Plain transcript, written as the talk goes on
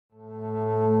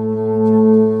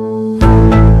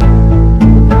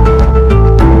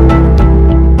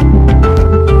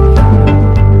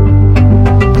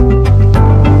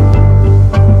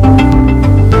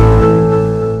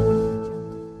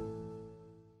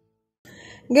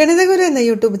ഗണിതഗുരു എന്ന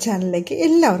യൂട്യൂബ് ചാനലിലേക്ക്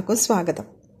എല്ലാവർക്കും സ്വാഗതം.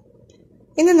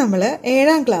 ഇന്ന് നമ്മൾ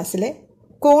 7ാം ക്ലാസ്സിലെ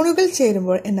കോണുകൾ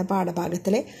ചേരുമ്പോൾ എന്ന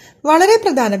പാഠഭാഗത്തിലെ വളരെ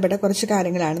പ്രധാനപ്പെട്ട കുറച്ച്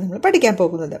കാര്യങ്ങളാണ് നമ്മൾ പഠിക്കാൻ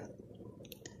പോകുന്നത്.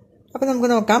 അപ്പോൾ നമുക്ക്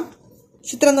നോക്കാം.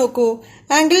 ചിത്രം നോക്കൂ.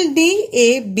 ആംഗിൾ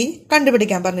DAB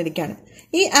കണ്ടുപിടിക്കാൻ പറഞ്ഞിരിക്കുകയാണ്.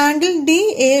 ഈ ആംഗിൾ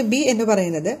DAB എന്ന്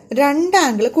പറയുന്നത് രണ്ട്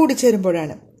ആംഗിൾ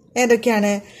കൂടിച്ചേരുമ്പോഴാണ്.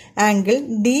 ഏതൊക്കെയാണ്? Angle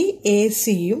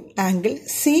DACയും angle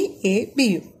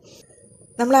CABയും.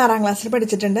 നമ്മൾ 6ാം ക്ലാസ്സിൽ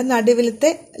പഠിച്ചിട്ടുണ്ട്. നടുവിലത്തെ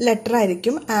ലെറ്റർ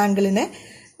ആയിരിക്കും ആംഗിളിനെ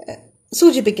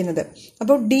സൂചിപ്പിക്കുന്നത്.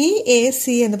 അപ്പോൾ DAC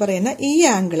എന്ന് പറയുന്ന ഈ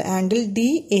ആംഗിൾ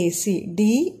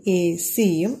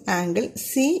DACയും ആംഗിൾ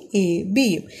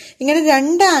CABയും ഇങ്ങനെ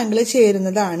രണ്ട് ആംഗിൾ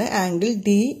ചേരുന്നതാണ് ആംഗിൾ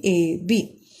DAB.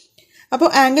 അപ്പോൾ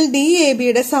ആംഗിൾ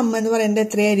DABയുടെ സം എന്ന് പറയുന്നത്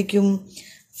എത്രയായിരിക്കും?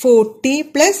 40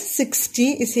 + 60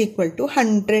 =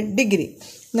 100 ഡിഗ്രി.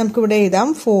 നമുക്കിവിടെ എഴുതാം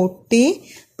 40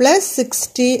 +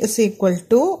 60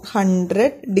 = 100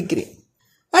 ഡിഗ്രി.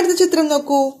 അടുത്ത ചിത്രം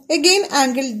നോക്കൂ. അഗെയിൻ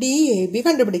ആംഗിൾ DAB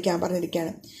കണ്ടുപിടിക്കാൻ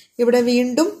പറഞ്ഞിരിക്കുകയാണ്. ഇവിടെ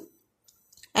വീണ്ടും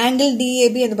ആംഗിൾ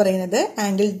DAB എന്ന് പറയുന്നത്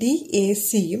ആംഗിൾ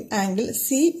DACയും ആംഗിൾ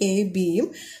CABയും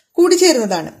കൂടി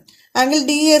ചേരുന്നതാണ്. ആംഗിൾ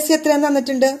DAC എത്രയാന്ന്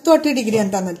തന്നിട്ടുണ്ട്? 30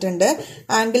 ഡിഗ്രിയാന്ന് തന്നിട്ടുണ്ട്.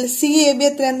 ആംഗിൾ CAB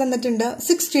എത്രയാന്ന് തന്നിട്ടുണ്ട്?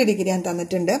 60 ഡിഗ്രിയാന്ന്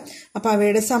തന്നിട്ടുണ്ട്. അപ്പൊ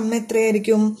അവയുടെ സം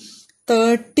എത്രയായിരിക്കും?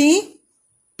 30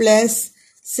 +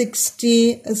 60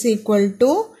 =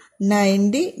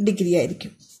 90 ഡിഗ്രി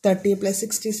ആയിരിക്കും. 30 +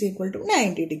 60 =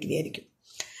 90 ഡിഗ്രി ആയിരിക്കും.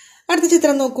 അടുത്ത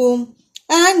ചിത്രം നോക്കൂ.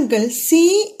 ആംഗിൾ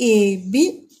CAB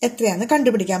എത്രയാന്ന്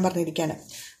കണ്ടുപിടിക്കാൻ പറഞ്ഞിരിക്കുകയാണ്.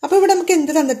 അപ്പൊ ഇവിടെ നമുക്ക്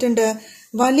എന്ത് തന്നിട്ടുണ്ട്?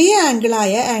 വലിയ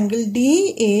ആംഗിളായ ആംഗിൾ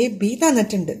DAB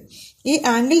തന്നിട്ടുണ്ട്. ഈ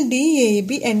ആംഗിൾ DAB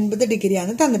 80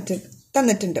 ഡിഗ്രിയാണ്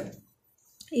തന്നിട്ടുണ്ട്.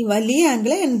 ഈ വലിയ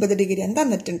ആംഗിൾ 80 ഡിഗ്രിയാണ്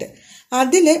തന്നിട്ടുണ്ട്.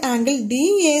 അതില് ആംഗിൾ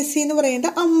DAC എന്ന് പറയുന്നത്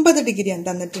 50 ഡിഗ്രിയാണ്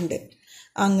തന്നിട്ടുണ്ട്.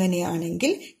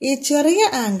 അങ്ങനെയാണെങ്കിൽ ഈ ചെറിയ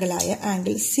ആംഗിളായ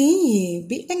ആംഗിൾ CAB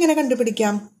എങ്ങനെ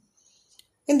കണ്ടുപിടിക്കാം?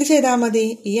 എന്ത് ചെയ്താൽ മതി?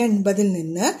 ഈ 80ൽ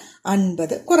നിന്ന്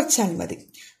 50 കുറച്ചാൽ മതി.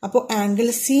 അപ്പോൾ ആംഗിൾ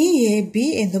CAB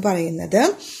എന്ന് പറയുന്നത്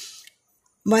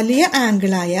വലിയ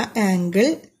ആംഗിളായ ആംഗിൾ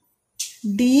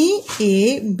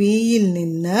DABയിൽ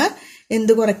നിന്ന്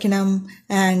എന്ത് കുറയ്ക്കണം?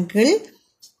 ആംഗിൾ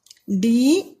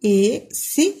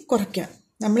DAC കുറയ്ക്കണം.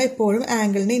 നമ്മളെപ്പോഴും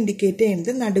ആംഗിളിനെ ഇൻഡിക്കേറ്റ്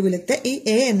ചെയ്യുന്നത് നടുവിലത്തെ ഈ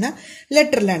A എന്ന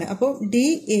ലെറ്ററിലാണ്. അപ്പോൾ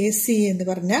DAC എന്ന്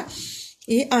പറഞ്ഞാൽ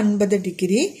ഈ 50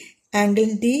 ഡിഗ്രി ആംഗിൾ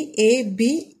DAB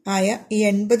ആയ ഈ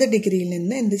 80 ഡിഗ്രിയിൽ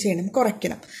നിന്ന് എന്ത് ചെയ്യണം?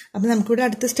 കുറയ്ക്കണം. അപ്പം നമുക്കിവിടെ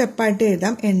അടുത്ത സ്റ്റെപ്പായിട്ട്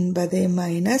എഴുതാം. 80 -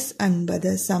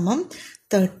 50 =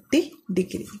 30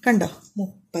 ഡിഗ്രി. കണ്ടോ?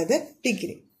 30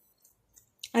 ഡിഗ്രി.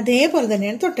 അതേപോലെ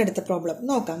തന്നെയാണ് തൊട്ടടുത്ത പ്രോബ്ലം.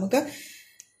 നോക്കാം നമുക്ക്.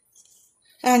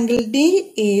 ആംഗിൾ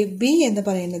DAB എന്ന്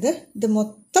പറയുന്നത് ഇത്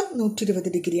മൊത്തം 120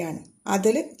 ഡിഗ്രിയാണ്.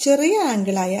 അതിൽ ചെറിയ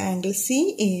ആംഗിളായ ആംഗിൾ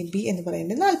CAB എന്ന്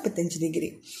പറയുന്നത് 45 ഡിഗ്രി.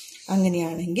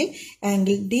 അങ്ങനെയാണെങ്കിൽ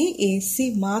ആംഗിൾ DAC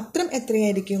മാത്രം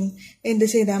എത്രയായിരിക്കും? എന്ത്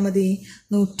ചെയ്താൽ മതി?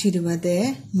 120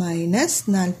 -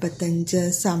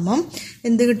 45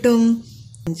 എന്ത് കിട്ടും?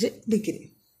 5 ഡിഗ്രി.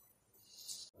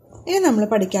 ഇനി നമ്മൾ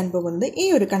പഠിക്കാൻ പോകുന്നത് ഈ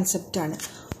ഒരു കൺസെപ്റ്റാണ്.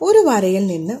 ഒരു വരയിൽ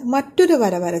നിന്ന് മറ്റൊരു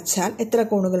വര വരച്ചാൽ എത്ര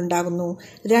കോണുകൾ ഉണ്ടാകുന്നു?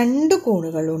 2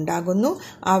 കോണുകൾ ഉണ്ടാകുന്നു.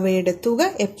 അവയുടെ തുക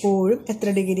എപ്പോഴും എത്ര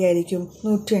ഡിഗ്രി ആയിരിക്കും?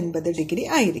 180 ഡിഗ്രി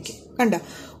ആയിരിക്കും. കണ്ടോ?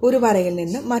 ഒരു വരയിൽ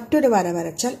നിന്ന് മറ്റൊരു വര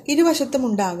വരച്ചാൽ ഇരുവശത്തും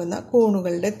ഉണ്ടാകുന്ന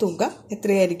കോണുകളുടെ തുക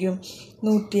എത്രയായിരിക്കും?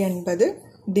 180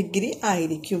 ഡിഗ്രി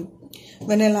ആയിരിക്കും.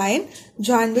 When a line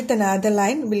joined with another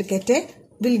line will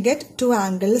get 2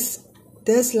 angles.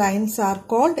 These lines are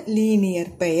called linear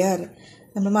pair.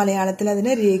 നമ്മൾ മലയാളത്തിൽ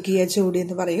അതിന് രേഖീയ ജോഡി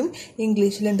എന്ന് പറയും.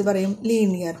 ഇംഗ്ലീഷിൽ എന്ത് പറയും?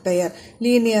 Linear pair.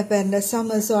 Linear പെയറിന്റെ some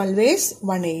is always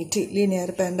 180. Linear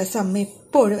പെയറിന്റെ some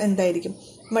എപ്പോഴും എന്തായിരിക്കും?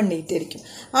 180 ആയിരിക്കും.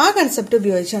 ആ കൺസെപ്റ്റ്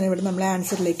ഉപയോഗിച്ചാണ് ഇവിടെ നമ്മൾ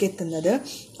ആൻസറിലേക്ക് എത്തുന്നത്.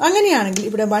 അങ്ങനെയാണെങ്കിൽ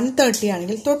ഇവിടെ 130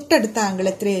 ആണെങ്കിൽ തൊട്ടടുത്ത ആംഗിൾ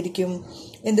എത്രയായിരിക്കും?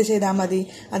 എന്ത് ചെയ്താൽ മതി?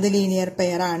 അത് ലീനിയർ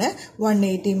പെയർ ആണ്.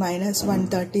 180 -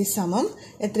 130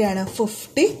 എത്രയാണ്?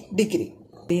 50 ഡിഗ്രി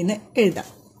എന്ന് എഴുതാം.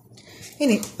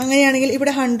 ഇനി അങ്ങനെയാണെങ്കിൽ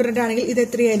ഇവിടെ 100 ആണെങ്കിൽ ഇത്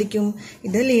എത്രയായിരിക്കും?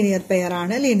 ഇത് ലീനിയർ പെയർ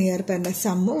ആണ്. ലീനിയർ പെയറിന്റെ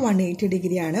സം 180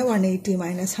 ഡിഗ്രി ആണ്. 180 -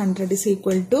 100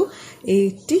 =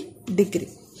 80 ഡിഗ്രി.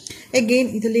 അഗെയിൻ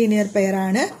ഇത് ലീനിയർ പെയർ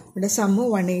ആണ്. ഇവിടെ സം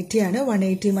 180 ആണ്.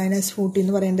 180 - 40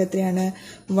 എന്ന് പറയുന്നത് എത്രയാണ്?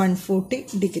 140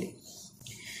 degree.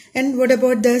 And what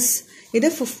about this? ഇത്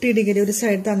 50 ഡിഗ്രി ഒരു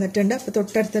സൈഡ് തന്നിട്ടുണ്ട്. അപ്പൊ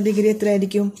തൊട്ടടുത്ത ഡിഗ്രി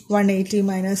എത്രയായിരിക്കും? 180 -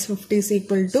 50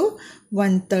 =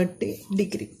 130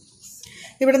 ഡിഗ്രി.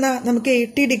 ഇവിടെ നമുക്ക്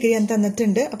 80 ഡിഗ്രി എന്ന്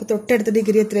തന്നിട്ടുണ്ട്. അപ്പൊ തൊട്ടടുത്ത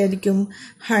ഡിഗ്രി എത്രയായിരിക്കും?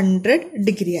 100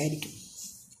 ഡിഗ്രി ആയിരിക്കും.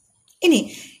 ഇനി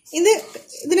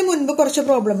ഇതിനു മുൻപ് കുറച്ച്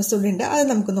പ്രോബ്ലംസ് കൂടി ഉണ്ട്. അത്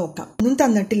നമുക്ക് നോക്കാം. ഒന്നും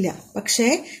തന്നിട്ടില്ല, പക്ഷേ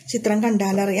ചിത്രം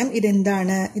കണ്ടാലറിയാം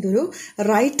ഇതെന്താണ്? ഇതൊരു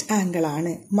റൈറ്റ് ആംഗിൾ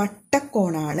ആണ്,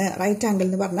 മട്ടക്കോണാണ്. റൈറ്റ് ആംഗിൾ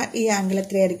എന്ന് പറഞ്ഞാൽ ഈ ആംഗിൾ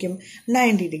എത്രയായിരിക്കും?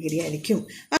 90 ഡിഗ്രി ആയിരിക്കും.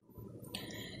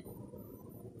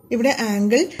 ഇവിടെ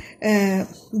ആംഗിൾ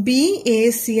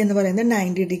BAC എന്ന് പറയുന്നത്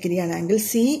 90 ഡിഗ്രിയാണ്. ആംഗിൾ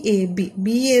CAB,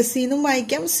 BAC എന്നും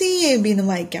വായിക്കാം, CAB എന്നും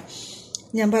വായിക്കാം.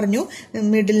 ഞാൻ പറഞ്ഞു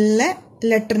മിഡിലെ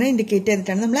ലെറ്ററിനെ ഇൻഡിക്കേറ്റ്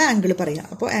ചെയ്തിട്ടാണ് നമ്മൾ ആംഗിൾ പറയുക.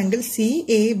 അപ്പോൾ ആംഗിൾ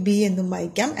CAB എന്നും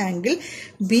വായിക്കാം, ആംഗിൾ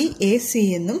BAC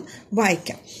എന്നും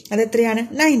വായിക്കാം. അതെത്രയാണ്?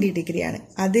 90 ഡിഗ്രിയാണ്.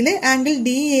 അതിൽ ആംഗിൾ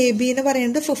DAB എന്ന്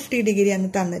പറയുന്നത് 50 ഡിഗ്രിയാണ്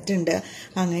തന്നിട്ടുണ്ട്.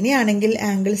 അങ്ങനെയാണെങ്കിൽ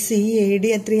ആംഗിൾ CAD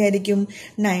എത്രയായിരിക്കും?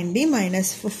 90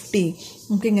 മൈനസ് 50.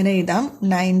 നമുക്കിങ്ങനെ എഴുതാം,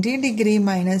 90 degree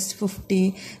minus 50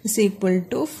 is equal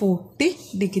to 40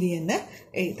 degree എന്ന്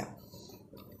എഴുതാം.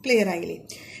 ക്ലിയർ ആയില്ലേ?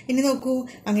 ഇനി നോക്കൂ,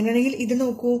 അങ്ങനെയാണെങ്കിൽ ഇത്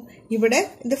നോക്കൂ, ഇവിടെ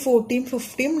ഇത് 40യും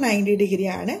 50യും 90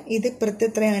 ഡിഗ്രിയാണ്, ഇത് ഇപ്പുറത്ത്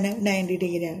എത്രയാണ്? 90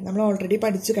 ഡിഗ്രിയാണ്. നമ്മൾ ഓൾറെഡി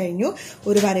പഠിച്ചു കഴിഞ്ഞു,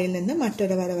 ഒരു വരയിൽ നിന്ന്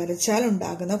മറ്റൊരു വര വരച്ചാൽ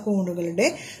ഉണ്ടാകുന്ന കോണുകളുടെ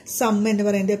സം എന്ന്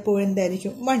പറയുന്നത് എപ്പോഴും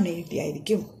എന്തായിരിക്കും? 180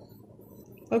 ആയിരിക്കും.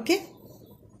 ഓക്കെ.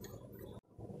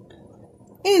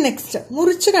 ഇനി നെക്സ്റ്റ്,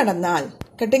 മുറിച്ചു കടന്നാൽ,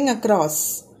 കട്ടിങ് അക്രോസ്.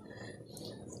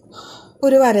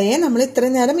 ഒരു വരയെ നമ്മൾ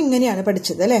ഇത്രയും നേരം ഇങ്ങനെയാണ്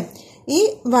പഠിച്ചത് അല്ലേ? ഈ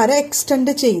വര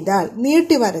എക്സ്റ്റെൻഡ് ചെയ്താൽ,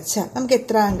 നീട്ടി വരച്ചാൽ നമുക്ക്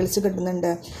എത്ര ആംഗിൾസ്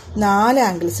കിട്ടുന്നുണ്ട്? 4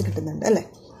 ആംഗിൾസ് കിട്ടുന്നുണ്ട് അല്ലേ?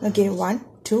 ഓക്കെ, 1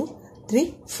 2 3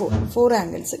 4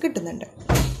 ആംഗിൾസ് കിട്ടുന്നുണ്ട്.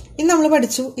 ഇനി നമ്മൾ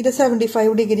പഠിച്ചു, ഇത്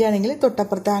 75 ഡിഗ്രി ആണെങ്കിൽ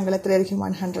തൊട്ടപ്പുറത്തെ ആംഗിൾ എത്രയായിരിക്കും?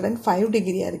 105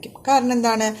 ഡിഗ്രി ആയിരിക്കും. കാരണം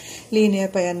എന്താണ്?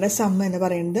 ലീനിയർ പെയറിന്റെ സം എന്ന്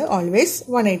പറയുന്നത് ഓൾവേസ്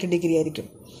 180 ഡിഗ്രി ആയിരിക്കും.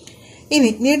 ഇനി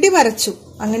നീട്ടി വരച്ചു,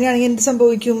 അങ്ങനെയാണെങ്കിൽ എന്ത്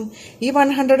സംഭവിക്കും? ഈ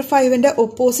 105ന്റെ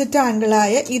ഓപ്പോസിറ്റ്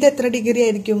ആംഗിളായ ഇത് എത്ര ഡിഗ്രി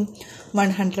ആയിരിക്കും?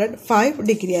 105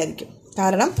 ഡിഗ്രി ആയിരിക്കും.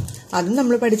 കാരണം അതും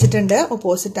നമ്മൾ പഠിച്ചിട്ടുണ്ട്,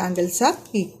 ഓപ്പോസിറ്റ് ആംഗിൾസ് ആർ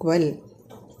ഈക്വൽ.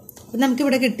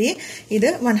 നമുക്കിവിടെ കിട്ടി ഇത്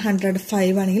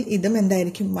 105 ആണെങ്കിൽ ഇതും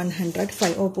എന്തായിരിക്കും?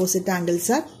 105. Opposite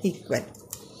angles are equal.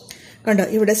 കണ്ടോ,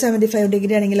 ഇവിടെ 75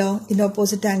 ഡിഗ്രി ആണെങ്കിലോ ഇതിന്റെ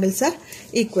ഓപ്പോസിറ്റ് ആംഗിൾസ് ആർ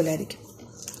ഈക്വൽ ആയിരിക്കും.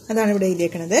 അതാണ് ഇവിടെ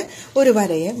എഴുതിയേക്കുന്നത്. ഒരു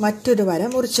വരയെ മറ്റൊരു വര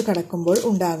മുറിച്ചു കടക്കുമ്പോൾ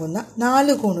ഉണ്ടാകുന്ന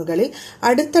 4 കോണുകളിൽ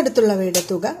അടുത്തടുത്തുള്ളവയുടെ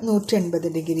തുക 180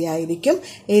 ഡിഗ്രി ആയിരിക്കും,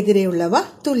 എതിരെയുള്ളവ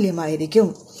തുല്യമായിരിക്കും.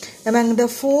 Among the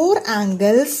 4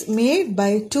 angles made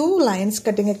by 2 lines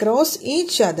cutting across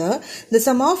each other, the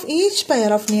sum of each pair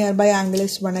of nearby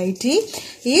angles is 180.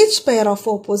 Each pair of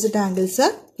opposite angles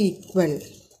are equal.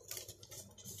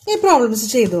 ഈ പ്രോബ്ലംസ്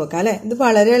ചെയ്തു നോക്കാം അല്ലെ? ഇത്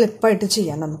വളരെ എളുപ്പമായിട്ട്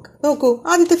ചെയ്യാം നമുക്ക്. നോക്കൂ,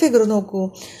 ആദ്യത്തെ ഫിഗർ നോക്കൂ.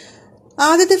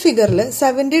 ആദ്യത്തെ ഫിഗറിൽ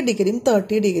 70 ഡിഗ്രിയും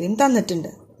 30 ഡിഗ്രിയും തന്നിട്ടുണ്ട്,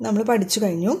 നമ്മൾ പഠിച്ചു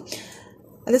കഴിഞ്ഞു.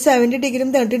 അത് 70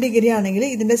 ഡിഗ്രിയും 30 ഡിഗ്രി ആണെങ്കിൽ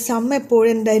ഇതിന്റെ സം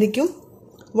എപ്പോഴും എന്തായിരിക്കും?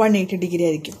 180 ഡിഗ്രി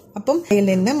ആയിരിക്കും. അപ്പം അതിൽ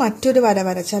നിന്ന് മറ്റൊരു വര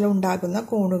വരച്ചാൽ ഉണ്ടാകുന്ന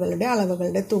കോണുകളുടെ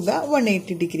അളവുകളുടെ തുക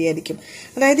 180 ഡിഗ്രി ആയിരിക്കും.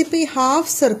 അതായത് ഇപ്പൊ ഈ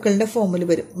ഹാഫ് സർക്കിളിന്റെ ഫോമിൽ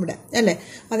വരും ഇവിടെ അല്ലെ?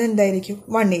 അതെന്തായിരിക്കും?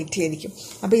 180 ആയിരിക്കും.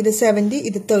 അപ്പൊ ഇത് 70,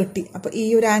 ഇത് 30. അപ്പൊ ഈ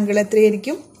ഒരു ആംഗിൾ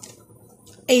എത്രയായിരിക്കും?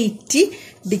 80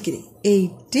 ഡിഗ്രി.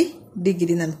 80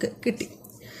 ഡിഗ്രി നമുക്ക് കിട്ടി.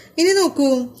 ഇനി നോക്കൂ,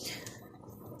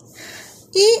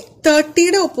 ഈ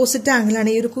 30യുടെ ഓപ്പോസിറ്റ് ആംഗിളാണ്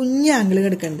ഈ ഒരു കുഞ്ഞ് ആംഗിൾ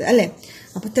കിടക്കുന്നത് അല്ലെ?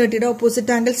 അപ്പൊ 30യുടെ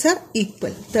opposite angles are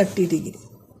equal, 30 degree.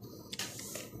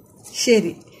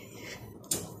 ശരി,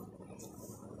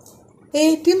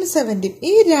 80യും 70യും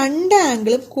ഈ 2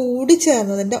 ആംഗിളും കൂടി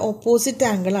ചേർന്നതിന്റെ ഓപ്പോസിറ്റ്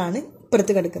ആംഗിളാണ്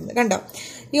ഇപ്പുറത്ത് കിടക്കുന്നത്. കണ്ടോ,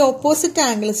 ഈ ഓപ്പോസിറ്റ്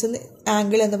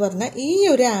ആംഗിൾ എന്ന് പറഞ്ഞാൽ ഈ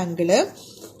ഒരു ആംഗിള്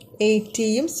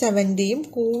 80യും 70യും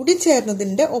കൂടി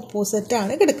ചേർന്നതിന്റെ ഓപ്പോസിറ്റ്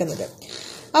ആണ് കിടക്കുന്നത്.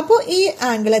 അപ്പോൾ ഈ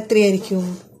ആംഗിൾ എത്രയായിരിക്കും?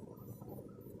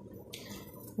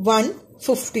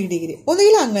 150 ഡിഗ്രി.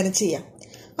 ഒന്നുകിൽ അങ്ങനെ ചെയ്യാം,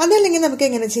 അതല്ലെങ്കിൽ നമുക്ക്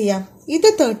എങ്ങനെ ചെയ്യാം? ഇത്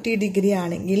 30 ഡിഗ്രി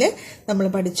ആണെങ്കിൽ നമ്മൾ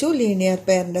പഠിച്ചു ലീനിയർ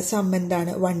പെയറിന്റെ സം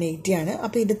എന്താണ്? 180 ആണ്.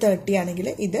 അപ്പൊ ഇത് 30 ആണെങ്കിൽ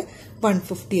ഇത്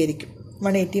 150 ആയിരിക്കും.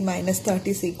 180 മൈനസ്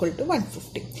 30 ഈസ് ഈക്വൽ ടു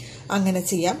 150. അങ്ങനെ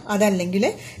ചെയ്യാം. അതല്ലെങ്കിൽ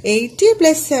 80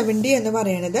 പ്ലസ് 70 എന്ന്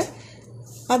പറയുന്നത്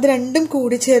അത് രണ്ടും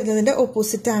കൂടി ചേർന്നതിന്റെ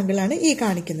ഓപ്പോസിറ്റ് ആംഗിൾ ആണ് ഈ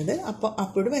കാണിക്കുന്നത്. അപ്പോൾ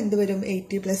അപ്പോഴും എന്ത് വരും?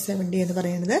 80 പ്ലസ് 70 എന്ന്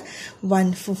പറയുന്നത്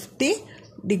 150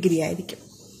 ഡിഗ്രി ആയിരിക്കും.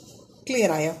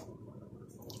 ക്ലിയർ ആയോ?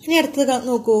 ഇനി അടുത്തത്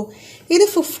നോക്കൂ, ഇത്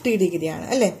 50 ഡിഗ്രിയാണ്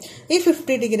അല്ലെ? ഈ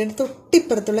 50 ഡിഗ്രിയുടെ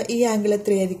തൊട്ടിപ്പുറത്തുള്ള ഈ ആംഗിൾ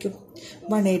എത്രയായിരിക്കും?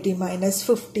 180 minus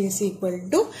 50 is equal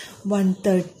to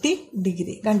 130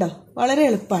 degree. കണ്ടോ, വളരെ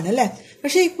എളുപ്പമാണ് അല്ലെ?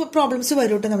 പക്ഷെ ഈ പ്രോബ്ലംസ്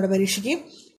വരൂട്ടോ നമ്മുടെ പരീക്ഷയ്ക്ക്.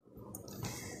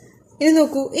 ഇനി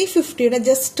നോക്കൂ, ഈ 50യുടെ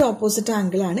ജസ്റ്റ് ഓപ്പോസിറ്റ്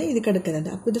ആംഗിൾ ആണ് ഇത് കിടക്കുന്നത്.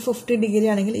 അപ്പൊ ഇത് 50 ഡിഗ്രി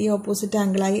ആണെങ്കിൽ ഈ ഓപ്പോസിറ്റ്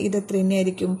ആംഗിളായി ഇത് എത്ര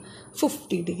തന്നെയായിരിക്കും?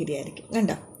 50 ഡിഗ്രി ആയിരിക്കും.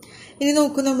 കണ്ടോ? ഇനി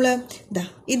നോക്കൂ, നമ്മള്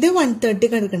ഇത് 130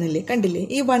 കിടക്കണില്ലേ? കണ്ടില്ലേ?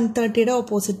 ഈ 130യുടെ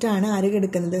ഓപ്പോസിറ്റ് ആണ് ആര്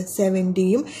കിടക്കുന്നത്?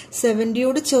 70യും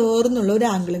 70യോട് ചേർന്നുള്ള ഒരു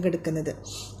ആംഗിളും കിടക്കുന്നത്.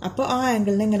 അപ്പോൾ ആ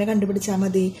ആംഗിളിനെ എങ്ങനെ കണ്ടുപിടിച്ചാൽ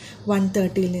മതി?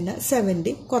 130യിൽ നിന്ന്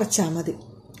 70 കുറച്ചാൽ മതി.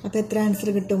 അപ്പൊ എത്ര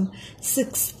ആൻസർ കിട്ടും?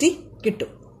 60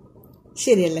 കിട്ടും.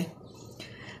 ശരിയല്ലേ?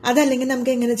 അതല്ലെങ്കിൽ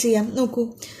നമുക്ക് എങ്ങനെ ചെയ്യാം? നോക്കൂ,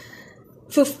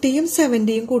 50യും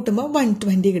 70യും കൂട്ടുമ്പോൾ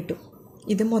 120 കിട്ടും.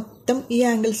 ഇത് മൊത്തം ഈ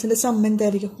ആംഗിൾസിന്റെ സം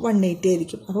എന്തായിരിക്കും? 180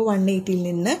 ആയിരിക്കും. അപ്പോൾ 180യിൽ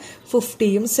നിന്ന്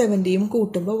 50യും 70യും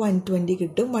കൂട്ടുമ്പോൾ 120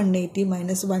 കിട്ടും. 180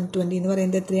 മൈനസ് 120 എന്ന്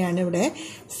പറയുന്നത് എത്രയാണ്? ഇവിടെ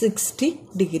 60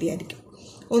 ഡിഗ്രി ആയിരിക്കും.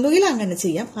 ഒന്നുകിൽ അങ്ങനെ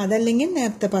ചെയ്യാം, അതല്ലെങ്കിൽ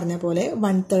നേരത്തെ പറഞ്ഞ പോലെ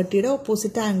 130യുടെ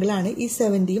ഓപ്പോസിറ്റ് ആംഗിളാണ് ഈ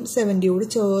 70യും 70യോട്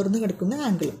ചേർന്ന് കിടക്കുന്ന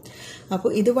ആംഗിളും. അപ്പോൾ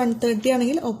ഇത് 130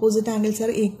 ആണെങ്കിൽ ഓപ്പോസിറ്റ് ആംഗിൾസ്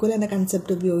ആർ ഈക്വൽ എന്ന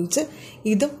കൺസെപ്റ്റ് ഉപയോഗിച്ച്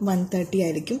ഇതും 130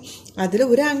 ആയിരിക്കും. അതിൽ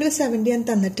ഒരു ആംഗിൾ 70 ഞാൻ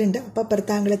തന്നിട്ടുണ്ട്. അപ്പോൾ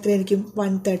അപ്പുറത്തെ ആംഗിൾ എത്രയായിരിക്കും?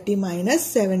 130 minus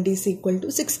 70 is equal to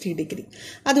 60 degree.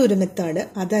 അതൊരു മെത്തേഡ്.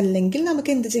 അതല്ലെങ്കിൽ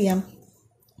നമുക്ക് എന്ത് ചെയ്യാം?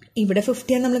 ഇവിടെ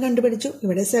 50 ആണ് നമ്മൾ കണ്ടുപിടിച്ചു,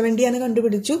 ഇവിടെ 70 ആണ്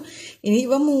കണ്ടുപിടിച്ചു. ഇനി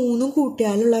ഇവ മൂന്നും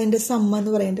കൂട്ടിയാലുള്ളതിൻ്റെ സമ്മ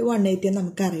എന്ന് പറയുന്നത് 180 എന്ന്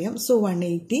നമുക്കറിയാം. So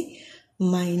 180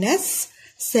 minus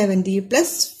 70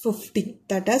 plus 50,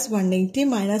 that is 180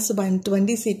 minus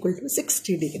 120 is equal to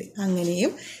 60 degree.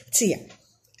 അങ്ങനെയും ചെയ്യാം.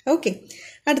 ഓക്കെ,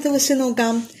 അടുത്ത ക്വസ്റ്റ്യൻ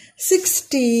നോക്കാം.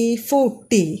 60,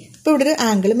 40. ഇപ്പോൾ ഇവിടെ ഒരു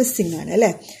ആംഗിൾ മിസ്സിംഗ് ആണ്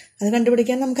അല്ലേ? അത്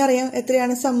കണ്ടുപിടിക്കാൻ നമുക്കറിയാം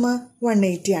എത്രയാണ് സമ്മ?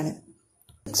 180 ആണ്.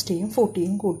 60യും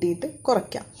 40യും കൂട്ടിയിട്ട്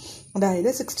കുറയ്ക്കാം. അതായത്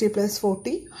 60 പ്ലസ്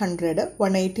 40 100,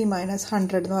 180 മൈനസ്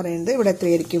 100 എന്ന് പറയുന്നത് ഇവിടെ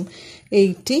എത്രയായിരിക്കും?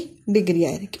 80 ഡിഗ്രി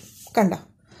ആയിരിക്കും. കണ്ടോ?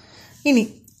 ഇനി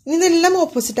ഇതെല്ലാം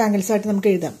ഓപ്പോസിറ്റ് ആംഗിൾസ് ആയിട്ട് നമുക്ക്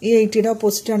എഴുതാം. ഈ 80യുടെ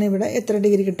ഓപ്പോസിറ്റ് ആണ് ഇവിടെ, എത്ര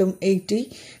ഡിഗ്രി കിട്ടും? 80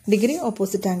 degree.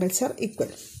 Opposite angles are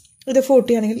equal. ഇത്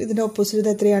 40 ആണെങ്കിൽ ഇതിൻ്റെ ഓപ്പോസിറ്റ്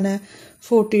ഇത് എത്രയാണ്?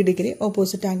 40 degree.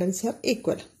 Opposite angles are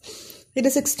equal. ഇത്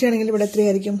 60 ആണെങ്കിൽ ഇവിടെ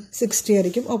എത്രയായിരിക്കും? 60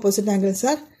 ആയിരിക്കും. Opposite angles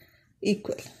are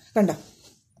equal. കണ്ടോ?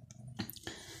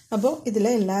 അപ്പോൾ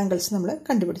ഇതിലെ എല്ലാ ആംഗിൾസും നമ്മൾ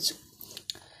കണ്ടുപിടിച്ചു.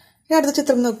 ഇനി അടുത്ത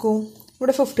ചിത്രം നോക്കൂ.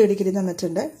 ഇവിടെ 50 ഡിഗ്രി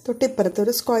തന്നിട്ടുണ്ട്. തൊട്ടിപ്പുറത്ത്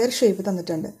ഒരു സ്ക്വയർ ഷേപ്പ്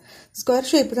തന്നിട്ടുണ്ട്. സ്ക്വയർ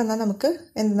ഷേപ്പ് തന്നാൽ നമുക്ക്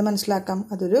എന്തെന്ന് മനസ്സിലാക്കാം?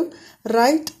 അതൊരു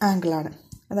റൈറ്റ് ആംഗിളാണ്,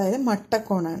 അതായത്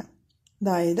മട്ടക്കോണാണ്.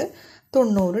 അതായത്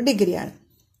 90 ഡിഗ്രിയാണ്.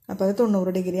 അപ്പോൾ അത്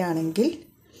 90 ഡിഗ്രി ആണെങ്കിൽ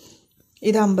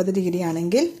ഇത് 50 ഡിഗ്രി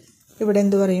ആണെങ്കിൽ ഇവിടെ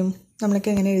എന്ത് പറയും? നമ്മൾക്ക്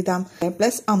എങ്ങനെ എഴുതാം?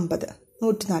 പ്ലസ് 50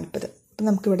 140. അപ്പം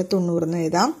നമുക്കിവിടെ 90 എന്ന്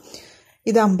എഴുതാം.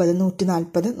 ഇത് 50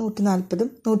 140, 140ഉം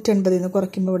 180 എന്ന്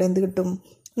കുറയ്ക്കുമ്പോൾ ഇവിടെ എന്ത് കിട്ടും?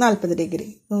 40 degree.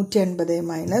 180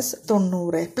 minus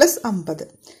 90 plus 50.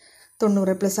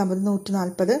 90 plus 50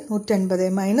 140, 180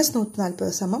 minus 140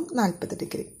 സമം 40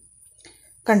 ഡിഗ്രി.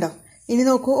 കണ്ടോ? ഇനി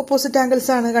നോക്കൂ, ഓപ്പോസിറ്റ്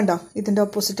ആംഗിൾസ് ആണ്. കണ്ടോ? ഇതിൻ്റെ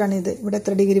ഓപ്പോസിറ്റ് ആണ് ഇത്. ഇവിടെ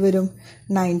എത്ര ഡിഗ്രി വരും?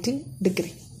 90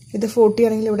 ഡിഗ്രി. ഇത് 40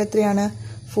 ആണെങ്കിൽ ഇവിടെ എത്രയാണ്?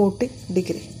 40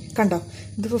 ഡിഗ്രി. കണ്ടോ?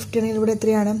 ഇത് 50 ആണെങ്കിൽ ഇവിടെ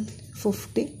എത്രയാണ്?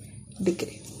 50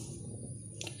 ഡിഗ്രി.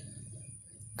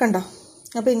 കണ്ടോ?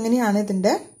 അപ്പോൾ ഇങ്ങനെയാണ്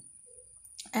ഇതിൻ്റെ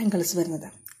ആംഗിൾസ് വരുന്നത്.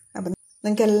 അപ്പം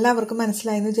നിങ്ങൾക്ക് എല്ലാവർക്കും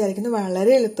മനസ്സിലായെന്ന് വിചാരിക്കുന്നു.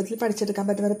 വളരെ എളുപ്പത്തിൽ പഠിച്ചെടുക്കാൻ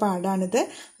പറ്റുന്ന ഒരു പാഠമാണിത്.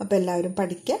 അപ്പോൾ എല്ലാവരും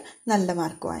പഠിക്കുക, നല്ല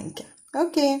മാർക്ക് വാങ്ങിക്കുക.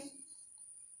 ഓക്കെ.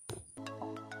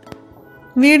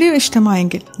 വീഡിയോ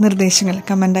ഇഷ്ടമായെങ്കിൽ നിർദ്ദേശങ്ങൾ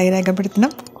കമൻറ്റായി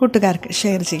രേഖപ്പെടുത്തണം, കൂട്ടുകാർക്ക്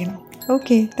ഷെയർ ചെയ്യണം.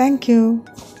 Okay, thank you.